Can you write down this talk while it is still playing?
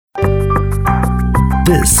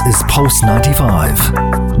This is Pulse 95.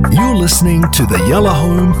 You're listening to the Yalla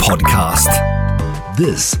Home Podcast.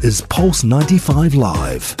 This is Pulse 95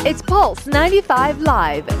 Live. It's Pulse 95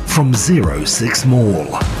 Live. From 06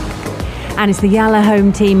 Mall. And it's the Yalla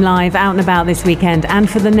Home team live out and about this weekend and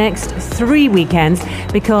for the next 3 weekends,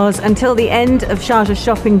 because until the end of Sharjah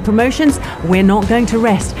shopping promotions, we're not going to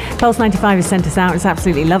rest. Pulse 95 has sent us out. It's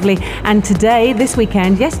absolutely lovely. And today, this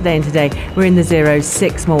weekend, yesterday and today, we're in the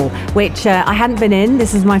 06 Mall, which I hadn't been in.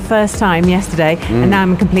 This is my first time yesterday. And now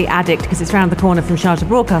I'm a complete addict because it's around the corner from Sharjah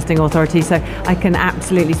Broadcasting Authority. So I can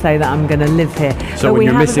absolutely say that I'm going to live here. So but when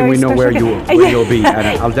you're missing, we know where you'll be.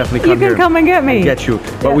 And I'll definitely come here. You can come and get me. And get you.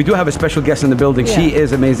 But we do have a special guest in the building. She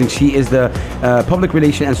is amazing. She is the Public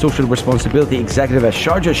Relation and Social Responsibility Executive at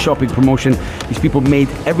Sharjah Shopping Promotion. These people made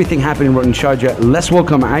everything happen in Sharjah. Let's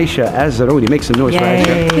welcome Aisha Az-Zarouri. Make some noise for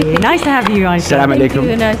Aisha. Nice to have you, Aisha. Salam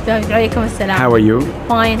alaikum. How are you?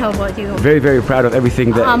 Fine, how about you? Very, very proud of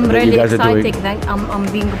everything that, I'm that really you guys are doing. excited that I'm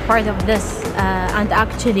being a part of this. And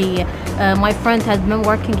actually, my friend has been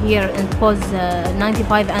working here in Pulse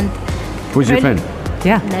 95. And Who's your friend?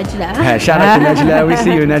 Yeah. Najla. Shout out to Najla. We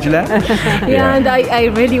see you, Najla. Yeah, and I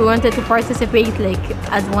really wanted to participate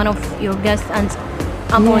as one of your guests, and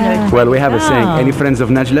I'm honored. Well, we have a saying: any friends of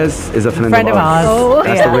Najla's is a friend of ours. Oh.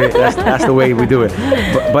 That's the way we do it.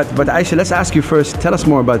 But Aisha, let's ask you first. Tell us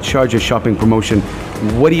more about Sharjah Shopping Promotion.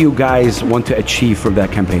 What do you guys want to achieve from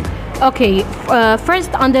that campaign? Okay,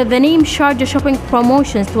 first, under the name Sharjah Shopping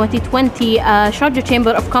Promotions 2020, Sharjah Chamber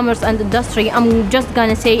of Commerce and Industry, I'm just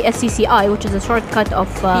gonna say SCCI, which is a shortcut of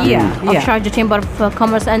Sharjah Chamber of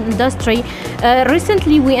Commerce and Industry.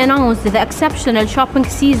 Recently, we announced the exceptional shopping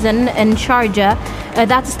season in Sharjah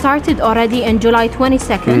that started already in July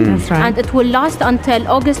 22nd. That's right. And it will last until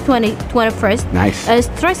August 21st. Nice.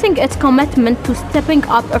 Stressing its commitment to stepping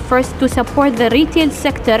up efforts to support the retail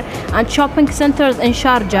sector and shopping centers in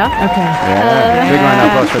Sharjah. Okay. Big round of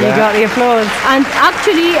applause for You that. got the applause. And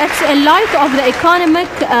actually, it's in light of the economic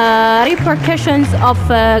repercussions of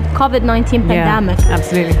COVID-19 pandemic.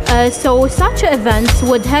 Absolutely. So such events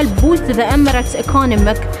would help boost the Emirates'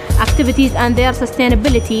 economic activities and their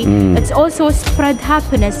sustainability. It's also spread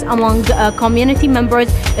happiness among community members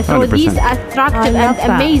through 100%. these attractive and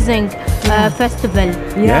amazing festival.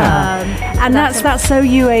 And that's so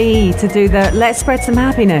UAE to do the let's spread some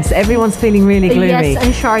happiness. Everyone's feeling really gloomy. Yes,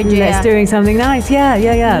 in Sharjah. Let's doing something nice. Yeah.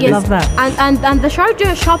 Yes. Love that. And the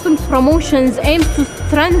Sharjah Shopping Promotions aims to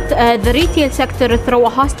strengthen the retail sector through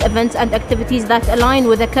host events and activities that align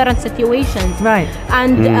with the current situations. Right.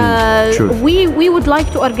 And True. we would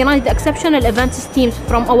like to organize the exceptional events teams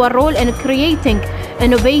from our role in creating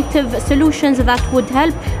innovative solutions that would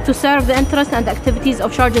help to serve the interests and activities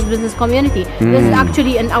of Sharjah's business community. This is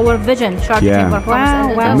actually in our vision, Sharjah Chamber of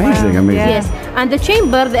Commerce and Industry. Amazing. Yes, and the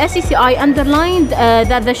chamber, the SCCI, underlined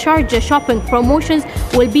that the Sharjah Shopping Promotions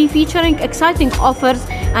will be featuring exciting offers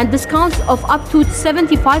and discounts of up to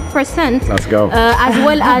 75%. Let's go. As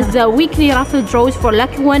well as weekly raffle draws for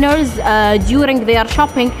lucky winners during their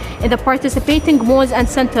shopping in the participating malls and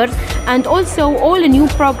centers, and also all the new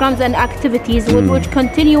programs and activities which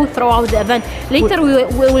continue throughout the event. Later,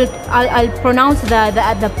 I'll pronounce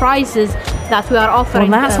the prizes that we are offering.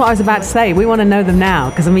 Well, that's what I was about to say. We want to know them now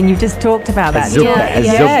because I mean you've just talked about that.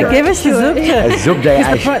 Give us the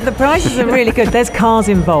zubda. The prices are really good. There's cars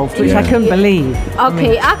involved, which I couldn't believe.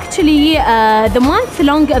 Okay, actually, the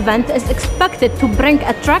month-long event is expected to bring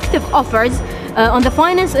attractive offers on the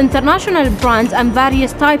finest international brands and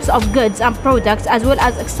various types of goods and products, as well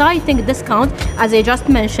as exciting discounts, as I just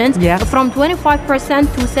mentioned, from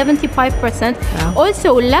 25% to 75%. Wow.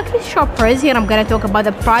 Also, lucky shoppers, here I'm going to talk about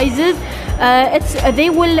the prizes. They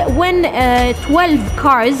will win 12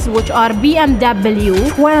 cars, which are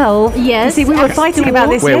BMW. 12? Yes. You see, we were fighting about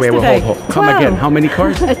this Wait, yesterday. hold. Come again. How many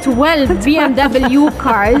cars? 12 BMW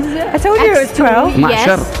cars. I told you it was 12.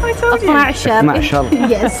 Yes. I told you. 12.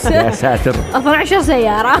 Yes. يا ساتر. 12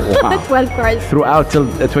 سيارة. Wow. 12 cars. Throughout till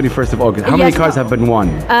the 21st of August. How many cars have been won?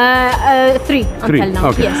 3 until now.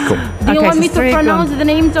 Okay, yes. cool. Do you Okay, want me so to three pronounce the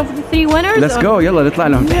names of the 3 winners? Let's go. يلا نطلع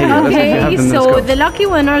لهم تحية. Okay, so the lucky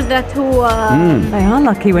winners that who They are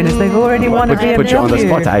lucky winners. They've already won a BMW. Put you on the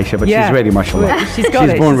spot, Aisha, but she's ready, mashallah. She's got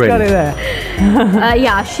it. born She's got ready. it there.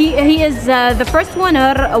 he is the first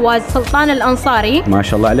winner was Sultan Al-Ansari. ما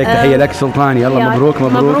شاء الله عليك. تحية لك سلطان. يلا مبروك.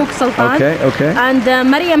 مبروك Sultan. Okay. And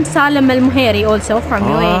Mariam Salim Al-Muhairi also from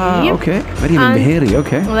UAE. Okay. Mariam Al-Muhairi.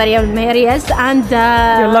 Okay. Mariam Al-Muhairi, yes. And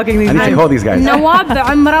You're logging these I need to call these guys. Nawab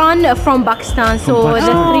Imran from Pakistan. So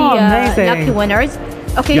the 3 lucky winners.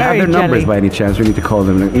 Okay. You have their Very numbers jelly. by any chance? We need to call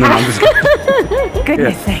them. No, I'm just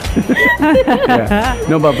Goodness sake.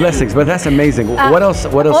 no, but blessings. But that's amazing. What else?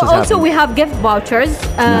 What else has Also, happened? we have gift vouchers.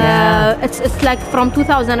 It's like from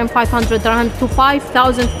 2,500 dirham to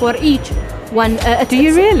 5,000 for each one. Do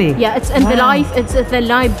you really? Yeah, it's in the Wow. live. It's the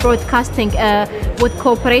live broadcasting with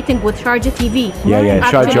cooperating with Sharjah TV.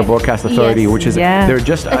 Yeah. Sharjah Broadcast Authority, Yes. which is Yeah. they're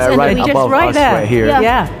just It's in right the- just above right us there. right here. Yeah.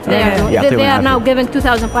 Yeah. They are now it. giving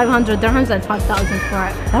 2,500 dirhams and 5,000 for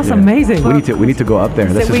it. That's Yeah. amazing. We need to go up there.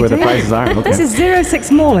 This So is we where the do. prices are. Okay. This is 06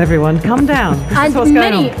 Mall, everyone. Come down. This is what's And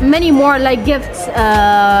going on. many more like gifts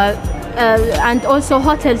and also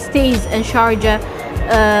hotel stays in Sharjah.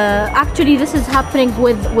 Actually, this is happening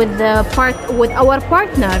with our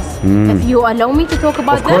partners. If you allow me to talk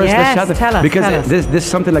about Of course, Yes, let's shout it. tell us, because tell us. this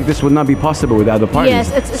something like this would not be possible without the partners.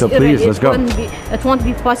 Yes, so please, let's go. It won't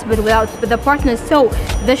be possible without the partners. So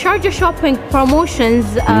the Sharjah Shopping Promotions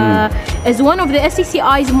is one of the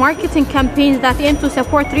SCCI's marketing campaigns that aim to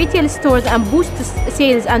support retail stores and boost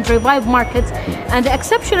sales and revive markets. And the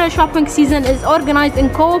exceptional shopping season is organized in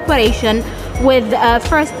cooperation with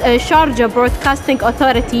first Sharjah Broadcasting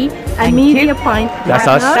Authority and Thank Media you. Point. That's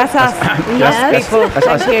That's us. us. Yes. People,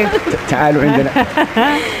 thank you. تعالوا عندنا.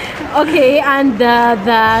 Okay, and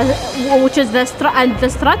the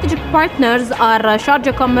strategic partners are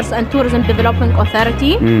Sharjah Commerce and Tourism Development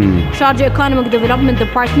Authority, Sharjah Economic Development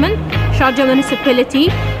Department, Sharjah Municipality,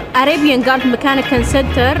 Arabian Gulf Mechanical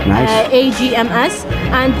Center, Nice. AGMS,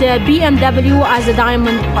 and BMW as a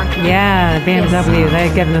diamond partner. Yeah, BMW,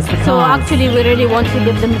 they're giving us the So cards. actually, we really want to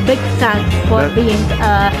give them a big thanks for being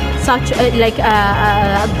such Good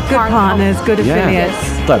partners, good affiliates.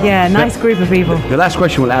 طيب. Yeah, nice group of people. The last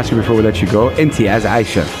question we'll ask you before we let you go. Inti, as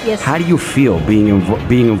Aisha, Yes. how do you feel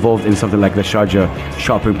being involved in something like the Sharjah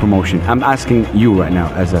shopping promotion? I'm asking you right now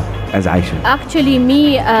as Aisha. Actually, me,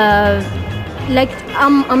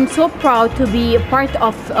 I'm so proud to be a part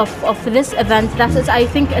of this event. That is, I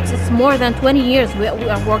think it's more than 20 years we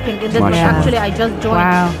are working in this. Mashallah. Actually, I just joined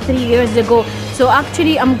Wow. 3 years ago. So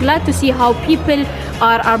actually, I'm glad to see how people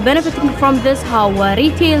are benefiting from this. How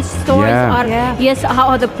retail stores Yeah. are. Yeah. Yes, how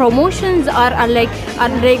the promotions are like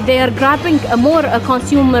they are grabbing more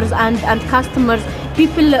consumers and customers.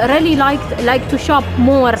 People really like to shop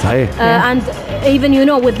more. صحيح. And even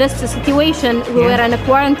with this situation, we were in a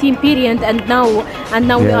quarantine period, and now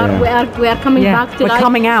we are coming Yeah, back to we're life.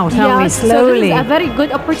 coming out, aren't we? So Slowly. this is a very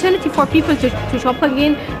good opportunity for people to shop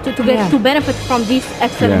again, to benefit from these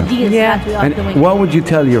excellent Yeah. deals Yeah. that we are And doing. what would you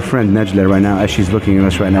tell your friend Najla right now as she's looking at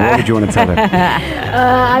us right now? What would you want to tell her?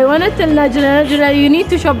 I want to tell Najla, you need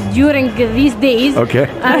to shop during these days. Okay.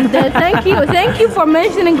 And thank you for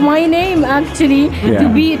mentioning my name actually Yeah.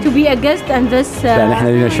 to be a guest and this. لا، نحن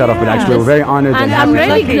لينا الشرف بالعكس. We're very honored and And happy. I'm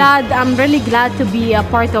really Lucky. glad. I'm really glad to be a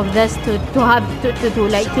part of this.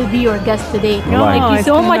 To be your guest today. Wallahi. Thank you it's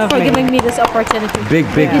so been much for lovely. giving me this opportunity. Big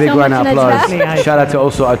Thank you so round of much, applause. Najla. Shout out to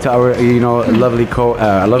also to our lovely lovely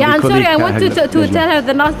Yeah, I'm colleague. sorry. I want to Najla. tell her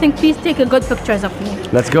the last thing. Please take a good pictures of me.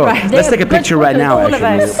 Let's go. Right. Let's take a Good picture right photos, now. All of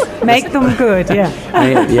actually. us. Make them good, yeah.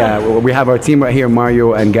 Yeah, we have our team right here, Mario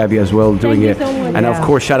and Gabby as well, doing you it. so much. And of Yeah.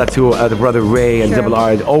 course, shout out to the brother Ray and Sure. Double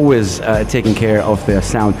R, always taking care of the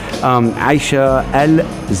sound. Aisha Al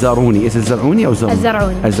Zarouni. Is it Zarouni or Zarouni?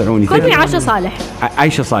 الزرعوني. Al-Zarouni. Call me Asha Saleh.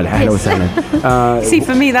 Aisha Saleh. Hello, Yes. Saleh. See,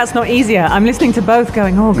 for me, that's not easier. I'm listening to both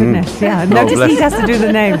going, oh, goodness, yeah. No, just bless. he has to do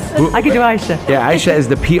the names. I could do Aisha. Yeah, Aisha is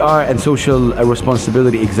the PR and social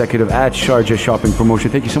responsibility executive at Sharjah Shopping Promotion.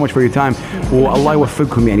 Thank you so much for your time. Allah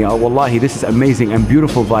يوفقكم يعني. Wallahi, this is amazing and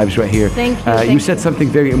beautiful vibes right here. Thank you, You thank said something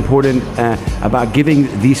very important about giving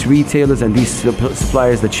these retailers and these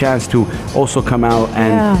suppliers the chance to also come out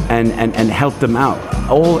and help them out.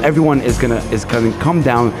 Everyone is gonna come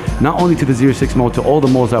down not only to the 06 Mall, to all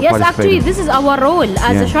the malls that are Yes, participating. actually, this is our role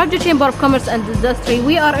as Yeah. a Sharjah Chamber of Commerce and Industry.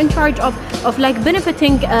 We are in charge of like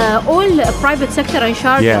benefiting all private sector in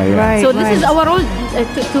Sharjah. Yeah, yeah. Right, So this is right. our role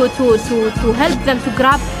to help them to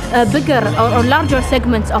grab bigger or larger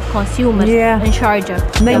segments of consumers Yeah. in Sharjah.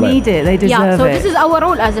 They need it. They deserve Yeah, so it. this is our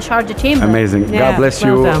role as a Sharjah Chamber. Amazing. Yeah, God bless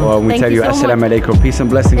well you. done. We Thank tell you you so assalamu much. alaikum. Peace and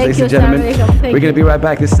blessings, Thank ladies you, and gentlemen. assalamu alaikum. Thank We're going to be right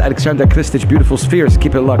back. This is Alexander Kristic, beautiful spheres.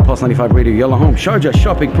 Keep it locked. Pulse 95 Radio. Yalla home. Sharjah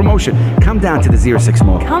Shopping Promotion. Come down to the 06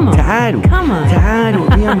 Mall. Come on. تعالوا. Come on. تعالوا.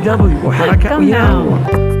 BMW. وحركة Come وياو.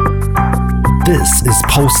 This is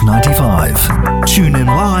Pulse 95. Tune in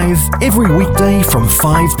live every weekday from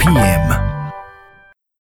 5 p.m.